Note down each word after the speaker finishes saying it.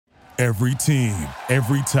Every team,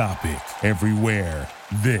 every topic, everywhere.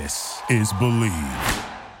 This is Believe.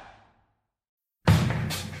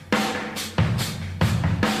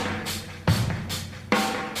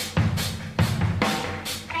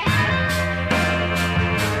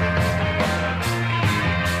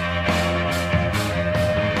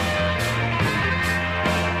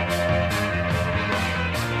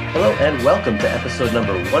 Hello and welcome to episode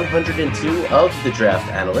number 102 of The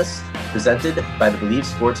Draft Analyst, presented by the Believe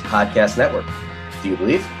Sports Podcast Network. Do you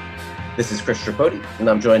believe? This is Chris Tripodi, and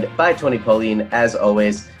I'm joined by Tony Pauline, as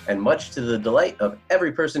always, and much to the delight of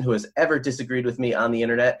every person who has ever disagreed with me on the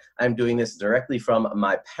internet, I'm doing this directly from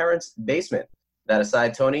my parents' basement. That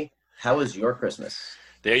aside, Tony, how was your Christmas?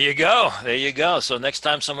 There you go. There you go. So next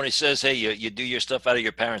time somebody says, hey, you do your stuff out of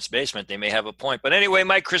your parents' basement, they may have a point. But anyway,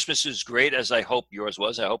 my Christmas is great, as I hope yours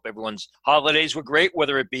was. I hope everyone's holidays were great,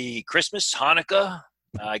 whether it be Christmas, Hanukkah.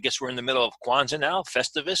 I guess we're in the middle of Kwanzaa now,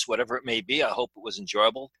 Festivus, whatever it may be. I hope it was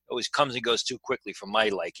enjoyable. It always comes and goes too quickly for my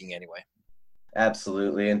liking anyway.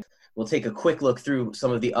 Absolutely. And we'll take a quick look through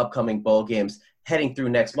some of the upcoming bowl games heading through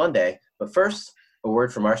next Monday. But first, a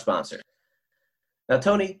word from our sponsor. Now,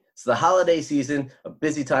 Tony, it's the holiday season, a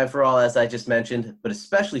busy time for all, as I just mentioned, but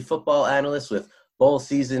especially football analysts with bowl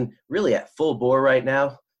season really at full bore right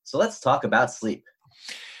now. So let's talk about sleep.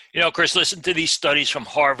 You know, Chris, listen to these studies from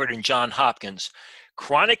Harvard and Johns Hopkins.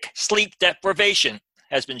 Chronic sleep deprivation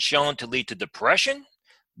has been shown to lead to depression,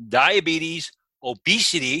 diabetes,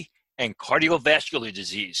 obesity, and cardiovascular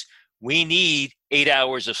disease. We need 8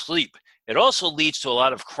 hours of sleep. It also leads to a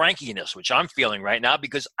lot of crankiness, which I'm feeling right now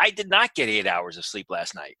because I did not get 8 hours of sleep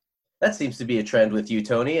last night. That seems to be a trend with you,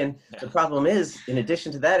 Tony. And the problem is, in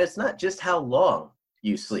addition to that, it's not just how long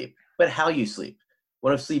you sleep, but how you sleep.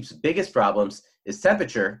 One of sleep's biggest problems is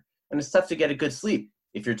temperature, and it's tough to get a good sleep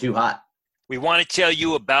if you're too hot. We want to tell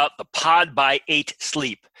you about the Pod by 8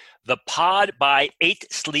 Sleep. The Pod by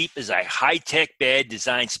 8 Sleep is a high-tech bed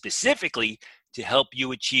designed specifically to help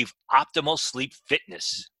you achieve optimal sleep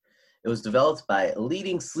fitness. It was developed by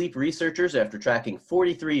leading sleep researchers after tracking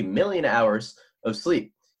 43 million hours of sleep.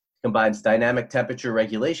 It combines dynamic temperature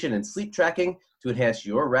regulation and sleep tracking to enhance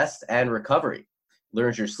your rest and recovery.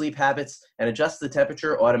 Learns your sleep habits and adjusts the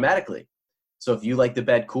temperature automatically. So if you like the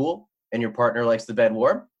bed cool and your partner likes the bed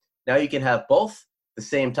warm, now you can have both at the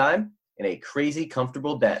same time in a crazy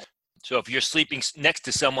comfortable bed. So if you're sleeping next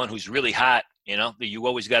to someone who's really hot, you know, you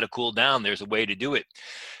always got to cool down. There's a way to do it.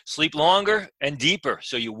 Sleep longer and deeper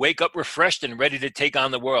so you wake up refreshed and ready to take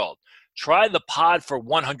on the world. Try the Pod for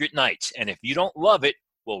 100 nights, and if you don't love it,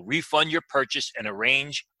 we'll refund your purchase and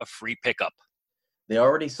arrange a free pickup. They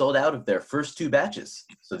already sold out of their first 2 batches,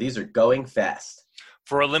 so these are going fast.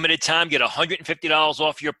 For a limited time, get $150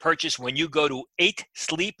 off your purchase when you go to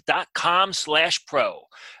 8sleep.com/pro.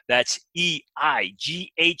 That's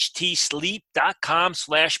EIGHT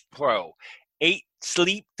sleep.com/pro.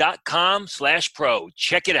 8sleep.com/pro.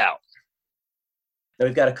 Check it out. Now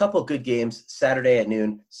we've got a couple good games Saturday at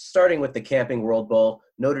noon, starting with the Camping World Bowl.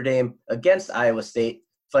 Notre Dame against Iowa State.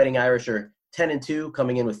 Fighting Irish are 10-2,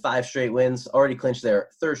 coming in with 5 straight wins, already clinched their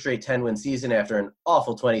 3rd straight 10-win season after an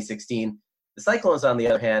awful 2016. The Cyclones, on the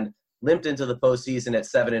other hand, limped into the postseason at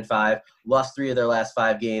 7-5, lost 3 of their last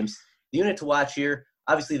 5 games. The unit to watch here,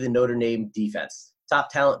 obviously the Notre Dame defense.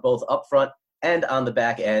 Top talent both up front and on the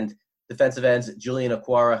back end. Defensive ends Julian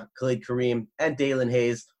Okwara, Khalid Kareem, and Dalen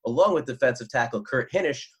Hayes, along with defensive tackle Kurt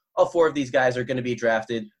Hinish. All 4 of these guys are going to be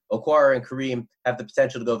drafted. Okwara and Kareem have the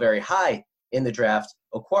potential to go very high in the draft.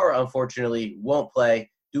 Okwara, unfortunately, won't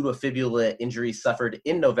play due to a fibula injury suffered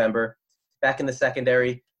in November. Back in the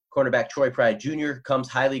secondary, cornerback Troy Pride Jr. comes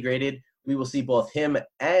highly graded. We will see both him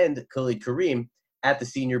and Khalid Kareem at the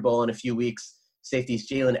Senior Bowl in a few weeks. Safeties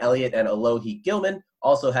Jalen Elliott and Alohi Gilman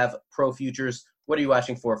also have pro futures. What are you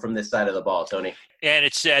watching for from this side of the ball, Tony? And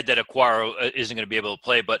it's sad that Okwara isn't going to be able to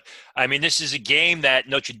play. But, I mean, this is a game that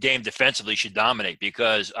Notre Dame defensively should dominate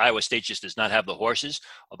because Iowa State just does not have the horses,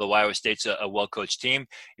 although Iowa State's a well-coached team.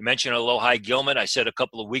 You mentioned Alohi Gilman. I said a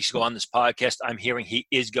couple of weeks ago on this podcast, I'm hearing he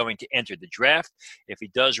is going to enter the draft. If he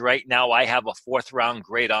does right now, I have a 4th-round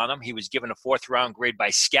grade on him. He was given a 4th-round grade by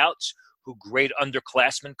scouts who grade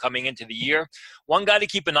underclassmen coming into the year. One guy to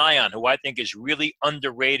keep an eye on who I think is really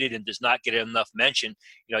underrated and does not get enough mention.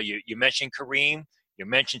 You know, you mentioned Kareem, you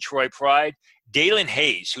mentioned Troy Pride, Dalen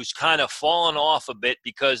Hayes, who's kind of fallen off a bit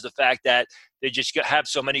because the fact that they just have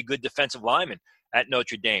so many good defensive linemen at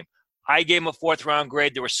Notre Dame. I gave him a 4th-round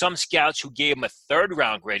grade. There were some scouts who gave him a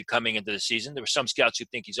 3rd-round grade coming into the season. There were some scouts who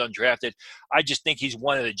think he's undrafted. I just think he's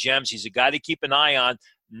one of the gems. He's a guy to keep an eye on,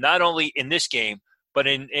 not only in this game, but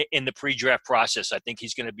in the pre-draft process. I think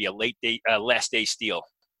he's going to be a last day steal.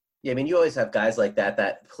 Yeah, I mean, you always have guys like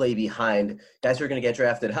that play behind, guys who are going to get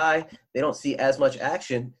drafted high. They don't see as much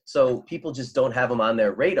action, so people just don't have them on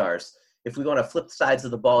their radars. If we want to flip sides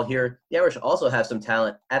of the ball here, the Irish also have some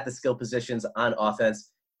talent at the skill positions on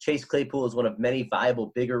offense. Chase Claypool is one of many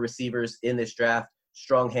viable bigger receivers in this draft.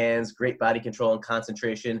 Strong hands, great body control and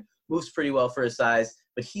concentration, moves pretty well for his size,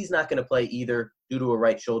 but he's not going to play either due to a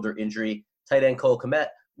right shoulder injury. Tight end Cole Kmet,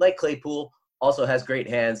 like Claypool, also has great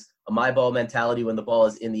hands, a my ball mentality when the ball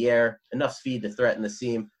is in the air, enough speed to threaten the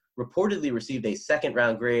seam. Reportedly received a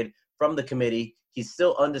second-round grade from the committee. He's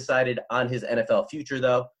still undecided on his NFL future,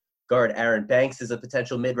 though. Guard Aaron Banks is a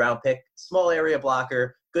potential mid-round pick. Small area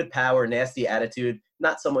blocker, good power, nasty attitude.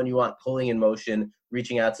 Not someone you want pulling in motion,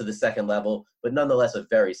 reaching out to the second level, but nonetheless a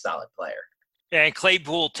very solid player. And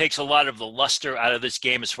Claypool takes a lot of the luster out of this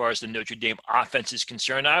game as far as the Notre Dame offense is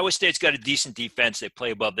concerned. Iowa State's got a decent defense. They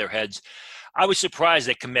play above their heads. I was surprised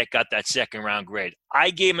that Kmet got that second-round grade.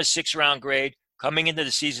 I gave him a sixth-round grade. Coming into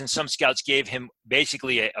the season, some scouts gave him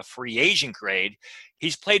basically a free agent grade.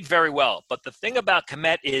 He's played very well. But the thing about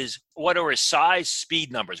Kmet is, what are his size,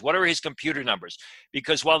 speed numbers? What are his computer numbers?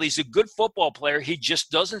 Because while he's a good football player, he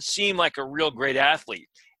just doesn't seem like a real great athlete.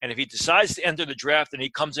 And if he decides to enter the draft and he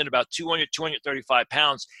comes in about 200, 235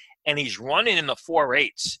 pounds, and he's running in the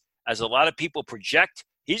 4.8s, as a lot of people project,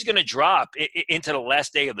 he's going to drop into the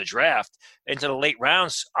last day of the draft, into the late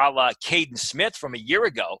rounds, a la Caden Smith from a year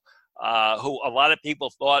ago, who a lot of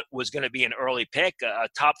people thought was going to be an early pick, a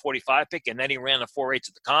top 45 pick, and then he ran the 4.8s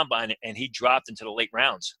at the combine, and he dropped into the late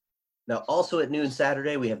rounds. Now, also at noon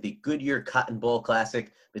Saturday, we have the Goodyear Cotton Bowl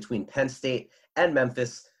Classic between Penn State and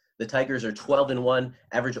Memphis. The Tigers are 12-1,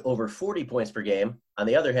 average over 40 points per game. On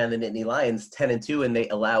the other hand, the Nittany Lions 10-2, and they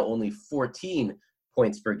allow only 14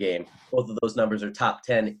 points per game. Both of those numbers are top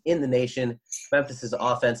 10 in the nation. Memphis's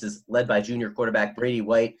offense is led by junior quarterback Brady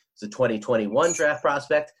White, who's a 2021 draft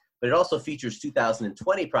prospect, but it also features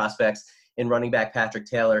 2020 prospects in running back Patrick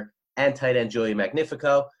Taylor and tight end Joey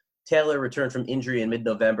Magnifico. Taylor returned from injury in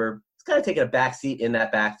mid-November. He's kind of taken a backseat in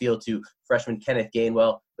that backfield to freshman Kenneth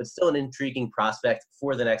Gainwell, but still an intriguing prospect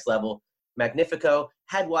for the next level. Magnifico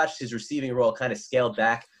had watched his receiving role kind of scaled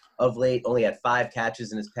back of late, only had 5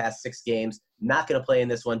 catches in his past 6 games. Not going to play in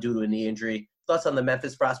this one due to a knee injury. Thoughts on the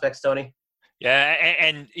Memphis prospects, Tony? Yeah,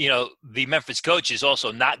 and you know, the Memphis coach is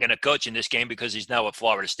also not going to coach in this game because he's now at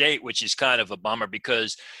Florida State, which is kind of a bummer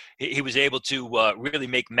because he was able to really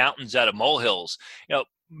make mountains out of molehills. You know,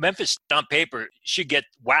 Memphis on paper should get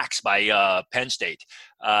waxed by Penn State.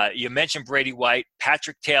 You mentioned Brady White.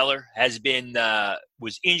 Patrick Taylor has been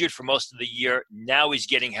was injured for most of the year. Now he's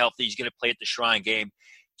getting healthy. He's going to play at the Shrine game.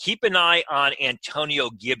 Keep an eye on Antonio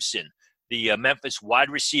Gibson, the Memphis wide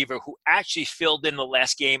receiver who actually filled in the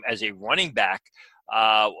last game as a running back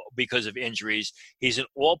because of injuries. He's an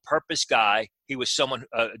all-purpose guy. He was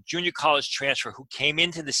a junior college transfer who came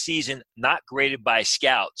into the season not graded by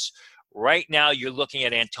scouts. Right now, you're looking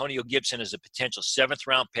at Antonio Gibson as a potential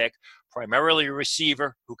 7th-round pick, primarily a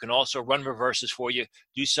receiver who can also run reverses for you,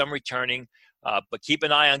 do some returning. But keep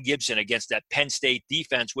an eye on Gibson against that Penn State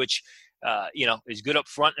defense, which is good up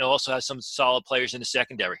front and also has some solid players in the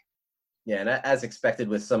secondary. Yeah, and as expected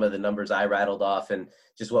with some of the numbers I rattled off and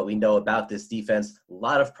just what we know about this defense, a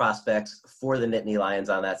lot of prospects for the Nittany Lions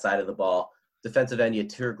on that side of the ball. Defensive end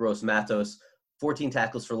Yetur Gross-Matos, 14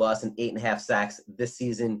 tackles for loss and 8.5 sacks this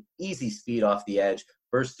season. Easy speed off the edge,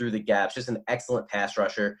 burst through the gaps, just an excellent pass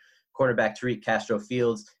rusher. Cornerback Tariq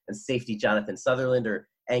Castro-Fields and safety Jonathan Sutherland are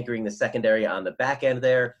anchoring the secondary on the back end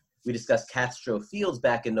there. We discussed Castro-Fields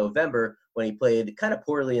back in November when he played kind of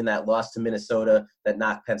poorly in that loss to Minnesota that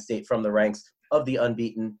knocked Penn State from the ranks of the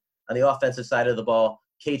unbeaten. On the offensive side of the ball,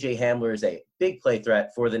 KJ Hamler is a big play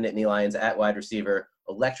threat for the Nittany Lions at wide receiver,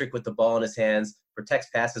 electric with the ball in his hands, protects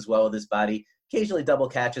passes well with his body, occasionally double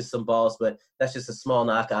catches some balls, but that's just a small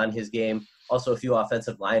knock on his game. Also a few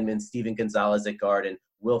offensive linemen, Steven Gonzalez at guard and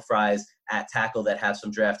Will Fries at tackle that have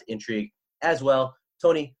some draft intrigue as well.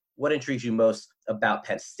 Tony, what intrigues you most about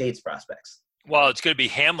Penn State's prospects? Well, it's going to be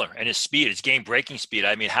Hamler and his speed, his game-breaking speed.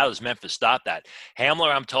 I mean, how does Memphis stop that?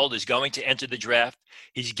 Hamler, I'm told, is going to enter the draft.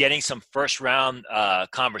 He's getting some first-round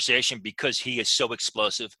conversation because he is so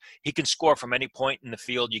explosive. He can score from any point in the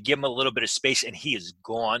field. You give him a little bit of space, and he is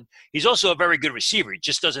gone. He's also a very good receiver. He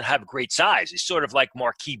just doesn't have great size. He's sort of like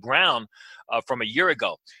Marquise Brown from a year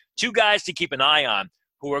ago. 2 guys to keep an eye on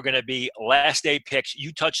who are going to be last-day picks.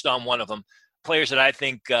 You touched on one of them. Players that I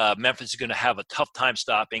think Memphis is going to have a tough time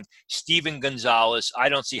stopping. Steven Gonzalez, I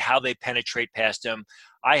don't see how they penetrate past him.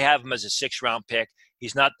 I have him as a 6th-round pick.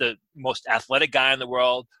 He's not the most athletic guy in the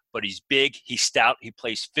world, but he's big, he's stout, he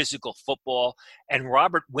plays physical football. And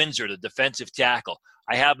Robert Windsor, the defensive tackle,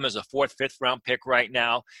 I have him as a 4th, 5th round pick right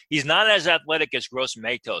now. He's not as athletic as Gross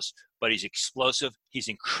Matos, but he's explosive. He's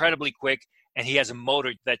incredibly quick, and he has a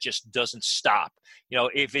motor that just doesn't stop.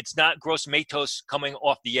 If it's not Gross Matos coming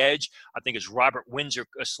off the edge, I think it's Robert Windsor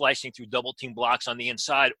slicing through double team blocks on the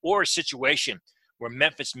inside, or a situation where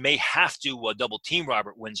Memphis may have to double team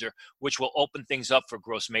Robert Windsor, which will open things up for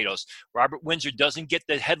Gross Matos. Robert Windsor doesn't get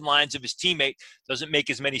the headlines of his teammate, doesn't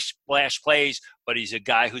make as many splash plays, but he's a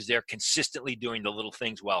guy who's there consistently doing the little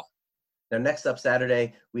things well. Now, next up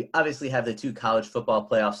Saturday, we obviously have the 2 college football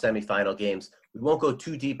playoff semifinal games. We won't go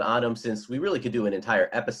too deep on them since we really could do an entire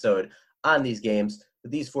episode on these games.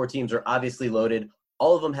 But these 4 teams are obviously loaded.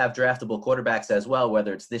 All of them have draftable quarterbacks as well,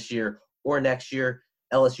 whether it's this year or next year.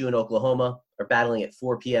 LSU and Oklahoma are battling at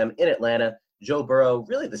 4 p.m. in Atlanta. Joe Burrow,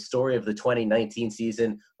 really the story of the 2019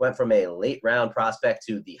 season, went from a late-round prospect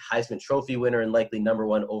to the Heisman Trophy winner and likely number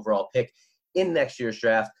 1 overall pick in next year's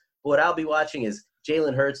draft. But what I'll be watching is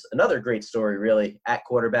Jalen Hurts, another great story, really, at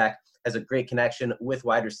quarterback, has a great connection with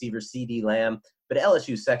wide receiver CeeDee Lamb. But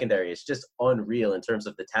LSU's secondary is just unreal in terms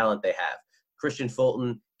of the talent they have. Christian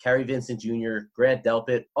Fulton, Kerry Vincent Jr., Grant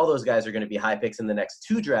Delpit, all those guys are going to be high picks in the next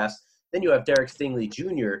 2 drafts. Then you have Derek Stingley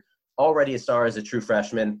Jr., already a star as a true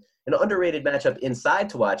freshman. An underrated matchup inside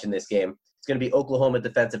to watch in this game. It's going to be Oklahoma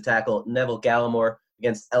defensive tackle Neville Gallimore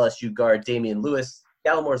against LSU guard Damian Lewis.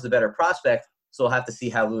 Gallimore's the better prospect, so we'll have to see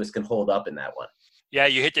how Lewis can hold up in that one. Yeah,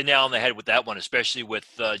 you hit the nail on the head with that one, especially with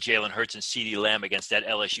Jalen Hurts and CeeDee Lamb against that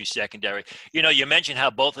LSU secondary. You mentioned how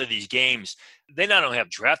both of these games, they not only have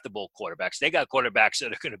draftable quarterbacks, they got quarterbacks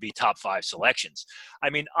that are going to be top 5 selections. I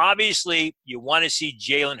mean, obviously, you want to see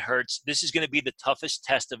Jalen Hurts. This is going to be the toughest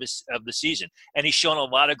test of the season, and he's shown a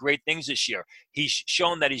lot of great things this year. He's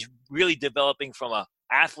shown that he's really developing from a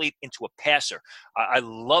athlete into a passer. I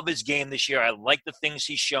love his game this year. I like the things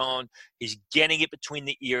he's shown. He's getting it between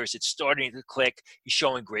the ears. It's starting to click. He's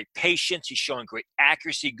showing great patience. He's showing great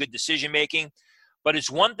accuracy, good decision-making. But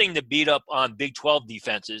it's one thing to beat up on Big 12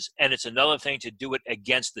 defenses, and it's another thing to do it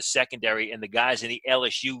against the secondary and the guys in the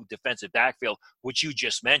LSU defensive backfield, which you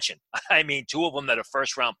just mentioned. I mean, 2 of them that are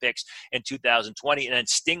first-round picks in 2020, and then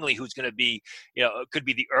Stingley, who's going to be, could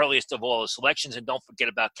be the earliest of all the selections, and don't forget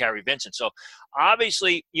about Kerry Vincent. So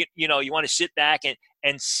obviously, you want to sit back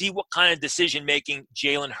and see what kind of decision-making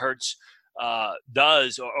Jalen Hurts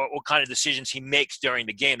does, or what kind of decisions he makes during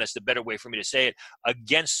the game. That's the better way for me to say it,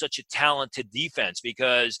 against such a talented defense.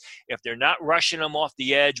 Because if they're not rushing him off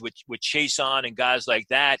the edge with Chase on and guys like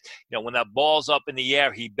that, when that ball's up in the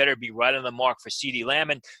air, he better be right on the mark for CeeDee Lamb.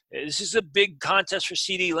 And this is a big contest for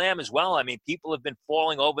CeeDee Lamb as well. I mean, people have been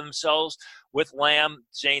falling over themselves with Lamb,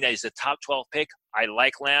 saying that he's a top 12 pick. I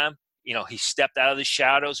like Lamb. He stepped out of the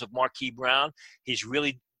shadows of Marquise Brown. He's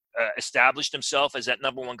really established himself as that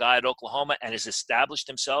number 1 guy at Oklahoma, and has established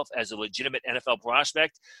himself as a legitimate NFL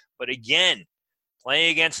prospect. But again,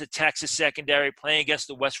 playing against the Texas secondary, playing against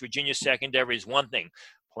the West Virginia secondary is one thing.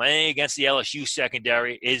 Playing against the LSU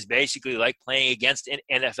secondary is basically like playing against an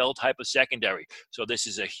NFL type of secondary. So this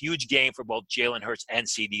is a huge game for both Jalen Hurts and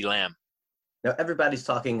CeeDee Lamb. Now, everybody's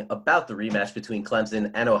talking about the rematch between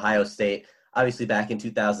Clemson and Ohio State. Obviously, back in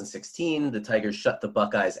 2016, the Tigers shut the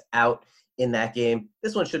Buckeyes out in that game.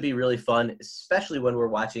 This one should be really fun, especially when we're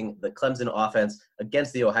watching the Clemson offense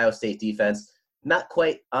against the Ohio State defense. Not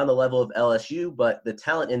quite on the level of LSU, but the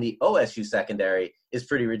talent in the OSU secondary is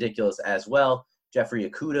pretty ridiculous as well. Jeffrey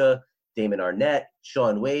Okudah, Damon Arnett,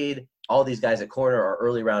 Sean Wade, all these guys at corner are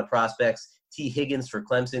early round prospects. T. Higgins for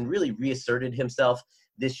Clemson really reasserted himself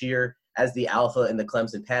this year as the alpha in the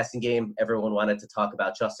Clemson passing game. Everyone wanted to talk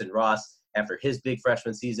about Justin Ross after his big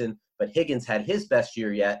freshman season, but Higgins had his best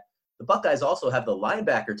year yet. The Buckeyes also have the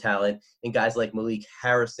linebacker talent in guys like Malik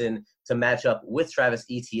Harrison to match up with Travis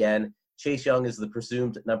Etienne. Chase Young is the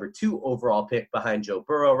presumed number 2 overall pick behind Joe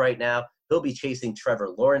Burrow right now. He'll be chasing Trevor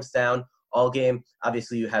Lawrence down all game.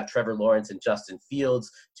 Obviously, you have Trevor Lawrence and Justin Fields,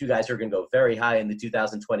 2 guys who are going to go very high in the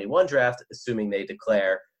 2021 draft, assuming they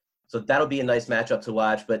declare. So that'll be a nice matchup to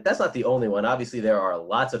watch, but that's not the only one. Obviously, there are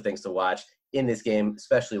lots of things to watch in this game,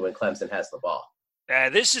 especially when Clemson has the ball.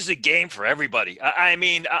 This is a game for everybody. I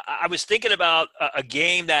mean, I was thinking about a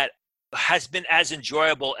game that has been as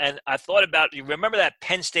enjoyable, and I thought about, you remember that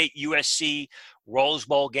Penn State USC Rose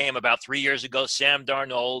Bowl game about 3 years ago, Sam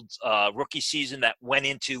Darnold's rookie season that went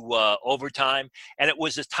into overtime, and it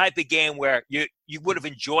was the type of game where you would have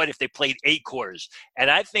enjoyed if they played 8 quarters. And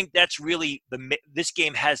I think that's really, this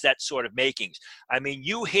game has that sort of makings. I mean,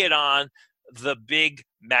 you hit on the big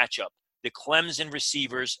matchup. The Clemson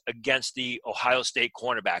receivers against the Ohio State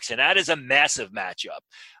cornerbacks. And that is a massive matchup.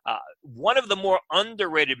 One of the more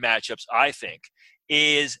underrated matchups, I think,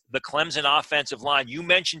 is the Clemson offensive line. You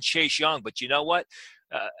mentioned Chase Young, but you know what?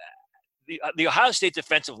 The Ohio State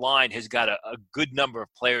defensive line has got a good number of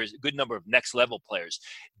players, a good number of next-level players.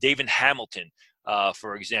 David Hamilton,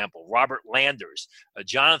 for example, Robert Landers,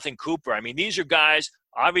 Jonathan Cooper. I mean, these are guys,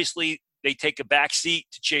 obviously, they take a back seat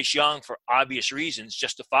to Chase Young for obvious reasons,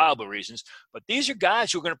 justifiable reasons. But these are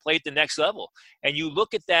guys who are going to play at the next level. And you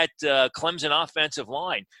look at that Clemson offensive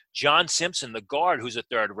line, John Simpson, the guard, who's a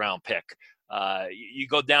third-round pick. You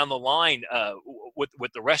go down the line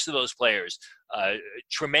with the rest of those players.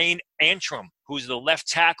 Tremaine Antrim, who's the left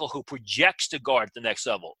tackle who projects to guard at the next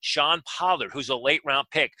level. Sean Pollard, who's a late-round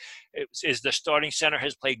pick, is the starting center,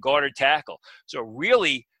 has played guard or tackle. So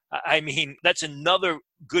really, I mean, that's another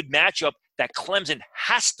good matchup that Clemson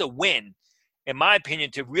has to win, in my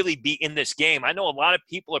opinion, to really be in this game. I know a lot of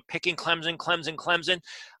people are picking Clemson.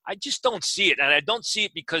 I just don't see it. And I don't see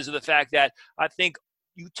it because of the fact that I think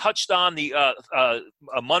you touched on the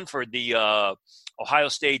Munford, the Ohio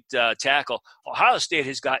State tackle. Ohio State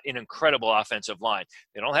has got an incredible offensive line.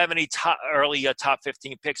 They don't have any early top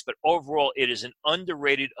 15 picks, but overall it is an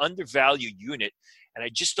underrated, undervalued unit. And I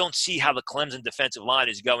just don't see how the Clemson defensive line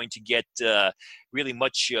is going to get really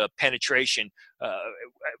much penetration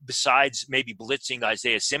besides maybe blitzing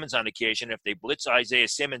Isaiah Simmons on occasion. If they blitz Isaiah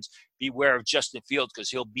Simmons, beware of Justin Fields because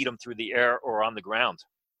he'll beat them through the air or on the ground.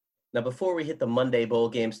 Now, before we hit the Monday bowl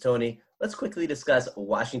games, Tony, let's quickly discuss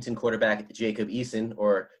Washington quarterback Jacob Eason,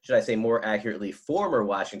 or should I say more accurately, former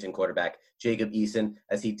Washington quarterback Jacob Eason,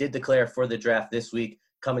 as he did declare for the draft this week,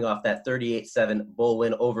 coming off that 38-7 bowl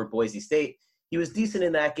win over Boise State. He was decent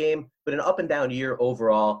in that game, but an up-and-down year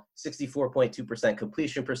overall, 64.2%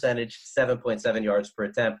 completion percentage, 7.7 yards per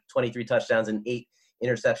attempt, 23 touchdowns, and 8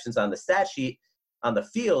 interceptions on the stat sheet. On the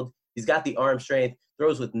field, he's got the arm strength,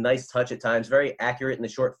 throws with nice touch at times, very accurate in the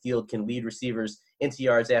short field, can lead receivers into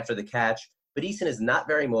yards after the catch. But Eason is not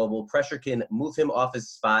very mobile. Pressure can move him off his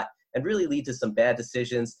spot and really lead to some bad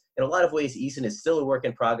decisions. In a lot of ways, Eason is still a work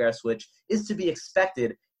in progress, which is to be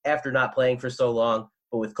expected after not playing for so long.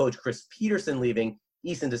 But with Coach Chris Peterson leaving,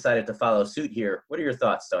 Eason decided to follow suit here. What are your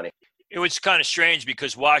thoughts, Tony? It was kind of strange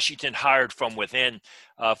because Washington hired from within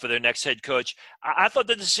for their next head coach. I thought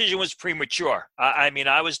the decision was premature. I mean,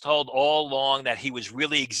 I was told all along that he was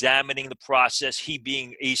really examining the process. He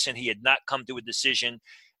being Eason, he had not come to a decision.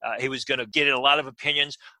 He was going to get a lot of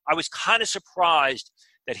opinions. I was kind of surprised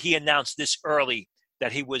that he announced this early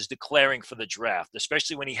that he was declaring for the draft,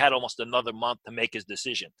 especially when he had almost another month to make his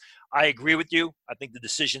decision. I agree with you. I think the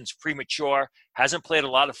decision's premature. Hasn't played a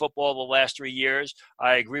lot of football the last 3 years.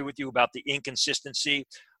 I agree with you about the inconsistency.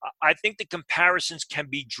 I think the comparisons can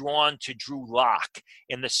be drawn to Drew Lock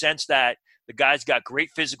in the sense that the guy's got great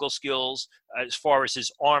physical skills as far as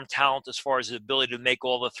his arm talent, as far as his ability to make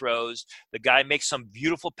all the throws. The guy makes some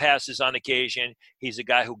beautiful passes on occasion. He's a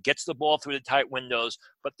guy who gets the ball through the tight windows,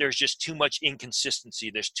 but there's just too much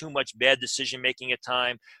inconsistency. There's too much bad decision-making at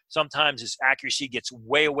times. Sometimes his accuracy gets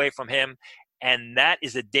way away from him, and that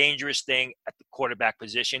is a dangerous thing at the quarterback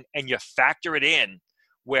position. And you factor it in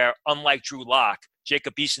where, unlike Drew Lock,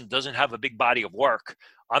 Jacob Eason doesn't have a big body of work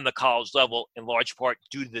on the college level, in large part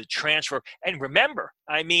due to the transfer. And remember,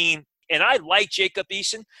 I mean, and I like Jacob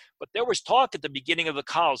Eason, but there was talk at the beginning of the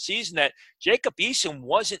college season that Jacob Eason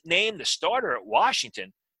wasn't named the starter at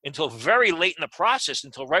Washington until very late in the process,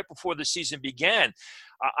 until right before the season began.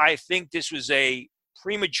 I think this was a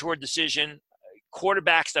premature decision.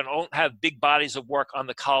 Quarterbacks that don't have big bodies of work on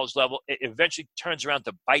the college level, it eventually turns around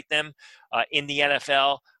to bite them in the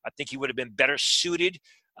NFL. I think he would have been better suited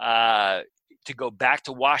to go back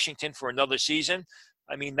to Washington for another season.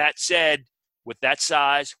 I mean, that said, with that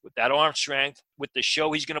size, with that arm strength, with the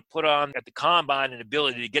show he's going to put on at the combine and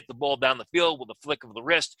ability to get the ball down the field with a flick of the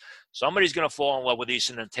wrist, somebody's going to fall in love with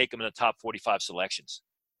Eason and take him in the top 45 selections.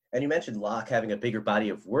 And you mentioned Locke having a bigger body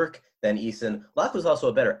of work than Eason. Locke was also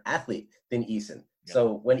a better athlete than Eason. Yeah.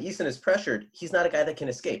 So when Eason is pressured, he's not a guy that can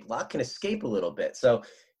escape. Locke can escape a little bit. So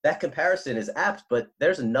that comparison is apt, but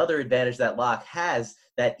there's another advantage that Locke has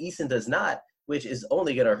that Eason does not, which is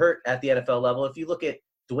only going to hurt at the NFL level. If you look at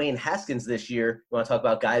Dwayne Haskins this year, you want to talk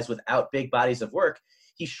about guys without big bodies of work,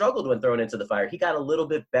 he struggled when thrown into the fire. He got a little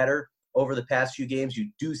bit better over the past few games. You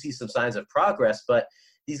do see some signs of progress, but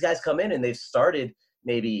these guys come in and they've started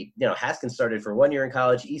maybe, Haskins started for 1 year in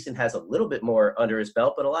college. Eason has a little bit more under his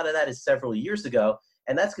belt, but a lot of that is several years ago.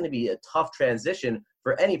 And that's going to be a tough transition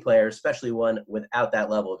for any player, especially one without that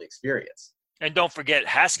level of experience. And don't forget,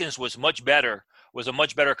 Haskins was a much better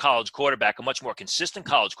college quarterback, a much more consistent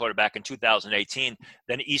college quarterback in 2018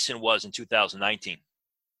 than Eason was in 2019.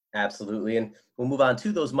 Absolutely. And we'll move on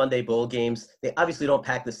to those Monday bowl games. They obviously don't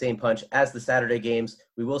pack the same punch as the Saturday games.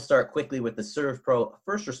 We will start quickly with the Serve Pro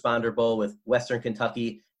First Responder Bowl with Western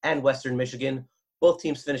Kentucky and Western Michigan. Both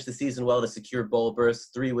teams finished the season well to secure bowl berths,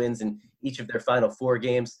 3 wins in each of their final 4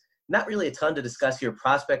 games. Not really a ton to discuss here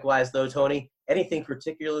prospect-wise, though, Tony. Anything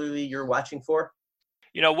particularly you're watching for?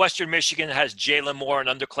 You know, Western Michigan has Jalen Moore, an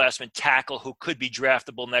underclassman tackle who could be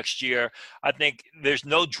draftable next year. I think there's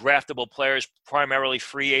no draftable players, primarily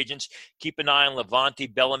free agents. Keep an eye on Levante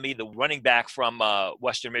Bellamy, the running back from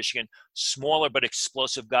Western Michigan. Smaller but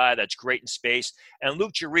explosive guy that's great in space. And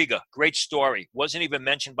Luke Juriga, great story. Wasn't even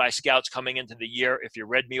mentioned by scouts coming into the year. If you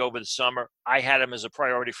read me over the summer, I had him as a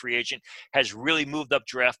priority free agent. Has really moved up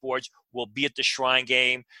draft boards. Will be at the Shrine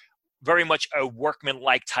game. Very much a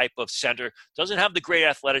workman-like type of center. Doesn't have the great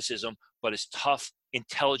athleticism, but is tough,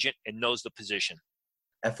 intelligent, and knows the position.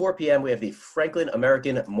 At 4 p.m., we have the Franklin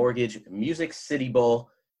American Mortgage Music City Bowl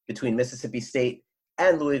between Mississippi State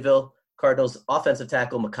and Louisville. Cardinals offensive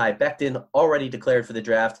tackle Mekhi Becton already declared for the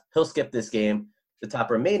draft. He'll skip this game. The top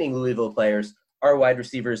remaining Louisville players are wide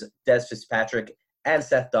receivers Des Fitzpatrick and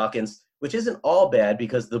Seth Dawkins, which isn't all bad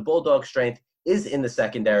because the Bulldog strength is in the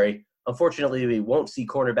secondary. Unfortunately, we won't see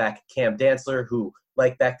cornerback Cam Dantzler, who,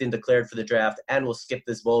 like Becton, declared for the draft and will skip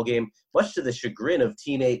this bowl game, much to the chagrin of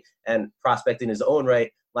teammate and prospect in his own right,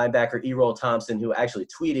 linebacker Errol Thompson, who actually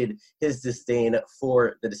tweeted his disdain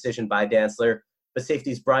for the decision by Dantzler. But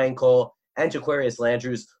safeties Brian Cole and Jaquarius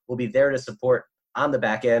Landrews will be there to support on the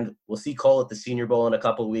back end. We'll see Cole at the Senior Bowl in a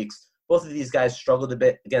couple of weeks. Both of these guys struggled a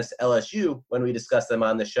bit against LSU when we discussed them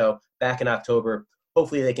on the show back in October.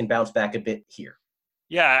 Hopefully they can bounce back a bit here.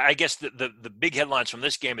 Yeah, I guess the big headlines from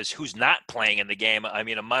this game is who's not playing in the game. I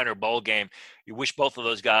mean, a minor bowl game. You wish both of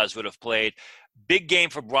those guys would have played. Big game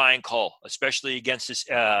for Brian Cole, especially against this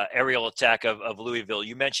aerial attack of Louisville.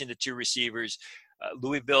 You mentioned the 2 receivers.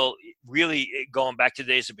 Louisville really going back to the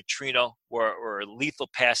days of Petrino or a lethal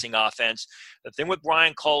passing offense. The thing with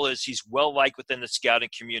Brian Cole is he's well-liked within the scouting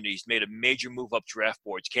community. He's made a major move up draft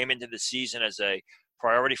boards. Came into the season as a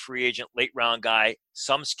priority free agent, late round guy.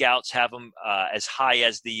 Some scouts have him as high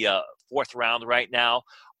as the 4th round right now.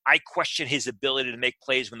 I question his ability to make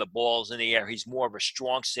plays when the ball's in the air. He's more of a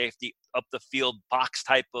strong safety, up the field, box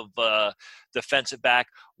type of defensive back.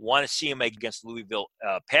 Want to see him against Louisville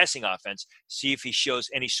passing offense, see if he shows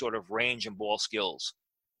any sort of range and ball skills.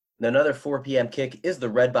 Another 4 p.m. kick is the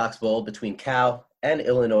Red Box Bowl between Cal and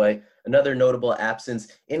Illinois. Another notable absence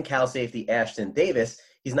in Cal safety Ashton Davis.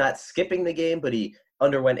 He's not skipping the game, but he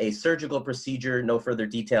underwent a surgical procedure. No further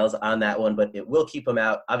details on that one, but it will keep him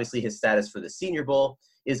out. Obviously, his status for the Senior Bowl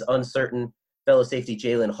is uncertain. Fellow safety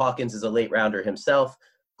Jalen Hawkins is a late rounder himself.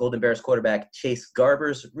 Golden Bears quarterback Chase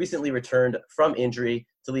Garbers recently returned from injury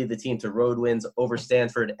to lead the team to road wins over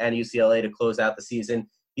Stanford and UCLA to close out the season.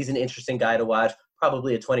 He's an interesting guy to watch,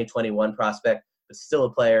 probably a 2021 prospect, but still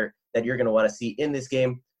a player that you're going to want to see in this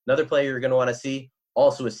game. Another player you're going to want to see,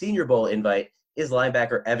 also a Senior Bowl invite, is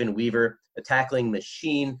linebacker Evan Weaver, a tackling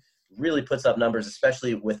machine, really puts up numbers,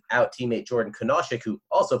 especially without teammate Jordan Knoschik, who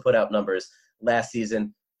also put out numbers last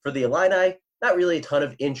season. For the Illini, not really a ton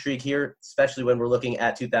of intrigue here, especially when we're looking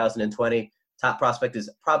at 2020. Top prospect is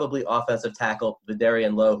probably offensive tackle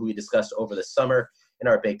Vidarian Lowe, who we discussed over the summer in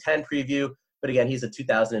our Big Ten preview. But again, he's a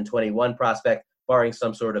 2021 prospect, barring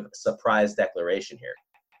some sort of surprise declaration here.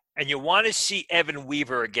 And you want to see Evan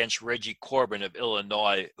Weaver against Reggie Corbin of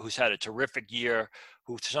Illinois, who's had a terrific year,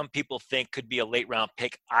 who some people think could be a late-round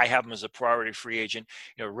pick. I have him as a priority free agent.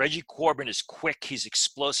 You know, Reggie Corbin is quick. He's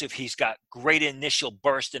explosive. He's got great initial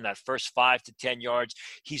burst in that first 5 to 10 yards.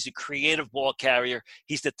 He's a creative ball carrier.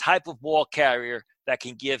 He's the type of ball carrier that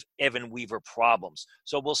can give Evan Weaver problems.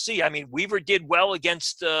 So we'll see. I mean, Weaver did well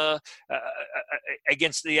against the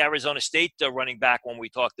Arizona State running back when we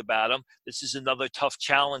talked about him. This is another tough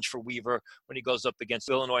challenge for Weaver when he goes up against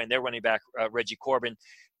Illinois and their running back, Reggie Corbin.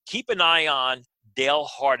 Keep an eye on Dale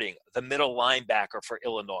Harding, the middle linebacker for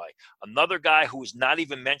Illinois. Another guy who was not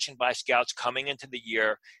even mentioned by scouts coming into the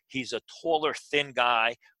year. He's a taller, thin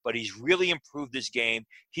guy, but he's really improved his game.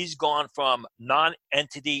 He's gone from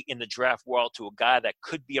non-entity in the draft world to a guy that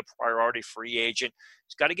could be a priority free agent.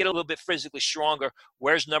 He's got to get a little bit physically stronger.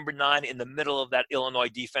 Wears number 9 in the middle of that Illinois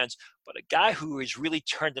defense, but a guy who has really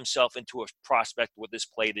turned himself into a prospect with his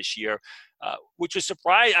play this year, which was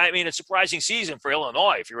a surprising season for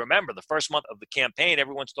Illinois. If you remember, the first month of the campaign,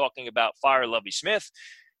 everyone's talking about fire Lovie Smith.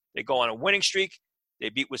 They go on a winning streak. They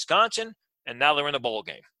beat Wisconsin, and now they're in a bowl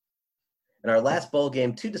game. And our last bowl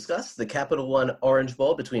game to discuss, the Capital One Orange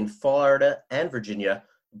Bowl between Florida and Virginia.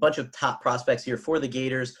 A bunch of top prospects here for the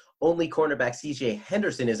Gators. Only cornerback C.J.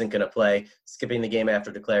 Henderson isn't going to play, skipping the game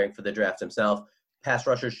after declaring for the draft himself. pass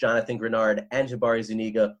rushers Jonathan Grenard and Jabari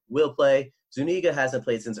Zuniga will play. Zuniga hasn't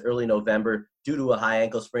played since early November due to a high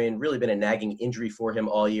ankle sprain, really been a nagging injury for him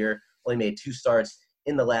all year. Only made 2 starts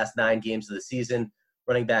in the last 9 games of the season.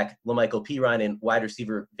 Running back LaMichael Pirine and wide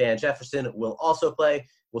receiver Van Jefferson will also play.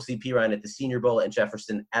 We'll see Pirine at the Senior Bowl and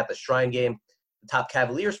Jefferson at the Shrine Game. The top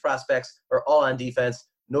Cavaliers prospects are all on defense.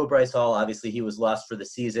 No Bryce Hall. Obviously, he was lost for the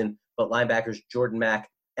season. But linebackers Jordan Mack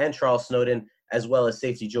and Charles Snowden, as well as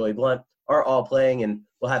safety Joey Blunt, are all playing and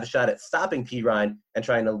will have a shot at stopping Pirine and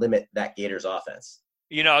trying to limit that Gators offense.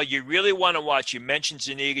 You know, you really want to watch. You mentioned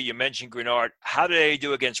Zuniga, you mentioned Grenard. How do they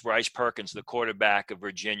do against Bryce Perkins, the quarterback of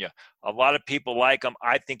Virginia? A lot of people like him.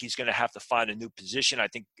 I think he's going to have to find a new position. I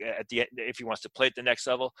think at the end, if he wants to play at the next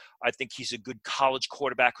level, I think he's a good college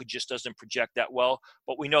quarterback who just doesn't project that well.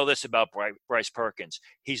 But we know this about Bryce Perkins.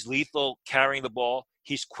 He's lethal carrying the ball.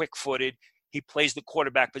 He's quick-footed. He plays the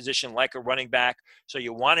quarterback position like a running back. So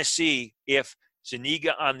you want to see if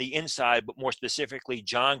Zuniga on the inside, but more specifically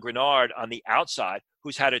John Grenard on the outside,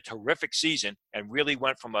 who's had a terrific season and really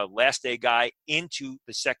went from a last day guy into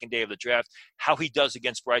the second day of the draft, how he does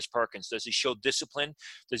against Bryce Perkins. Does he show discipline?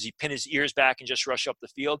 Does he pin his ears back and just rush up the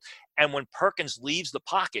field? And when Perkins leaves the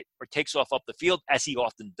pocket or takes off up the field, as he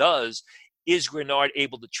often does, is Grenard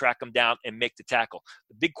able to track him down and make the tackle?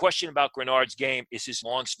 The big question about Grenard's game is his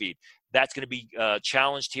long speed. That's going to be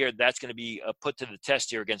challenged here. That's going to be put to the test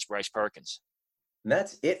here against Bryce Perkins. And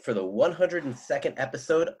that's it for the 102nd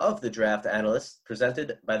episode of The Draft Analyst,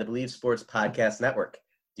 presented by the Believe Sports Podcast Network.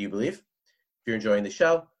 Do you believe? If you're enjoying the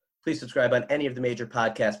show, please subscribe on any of the major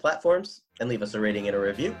podcast platforms and leave us a rating and a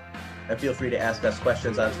review. And feel free to ask us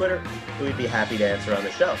questions on Twitter, who we'd be happy to answer on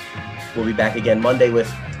the show. We'll be back again Monday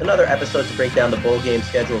with another episode to break down the bowl game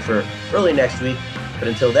schedule for early next week. But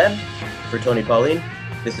until then, for Tony Pauline,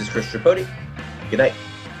 this is Chris Tripodi. Good night.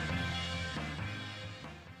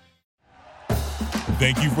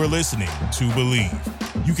 Thank you for listening to Believe.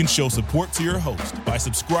 You can show support to your host by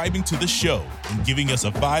subscribing to the show and giving us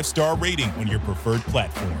a 5-star rating on your preferred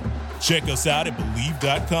platform. Check us out at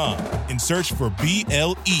Believe.com and search for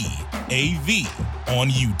BLEAV on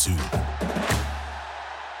YouTube.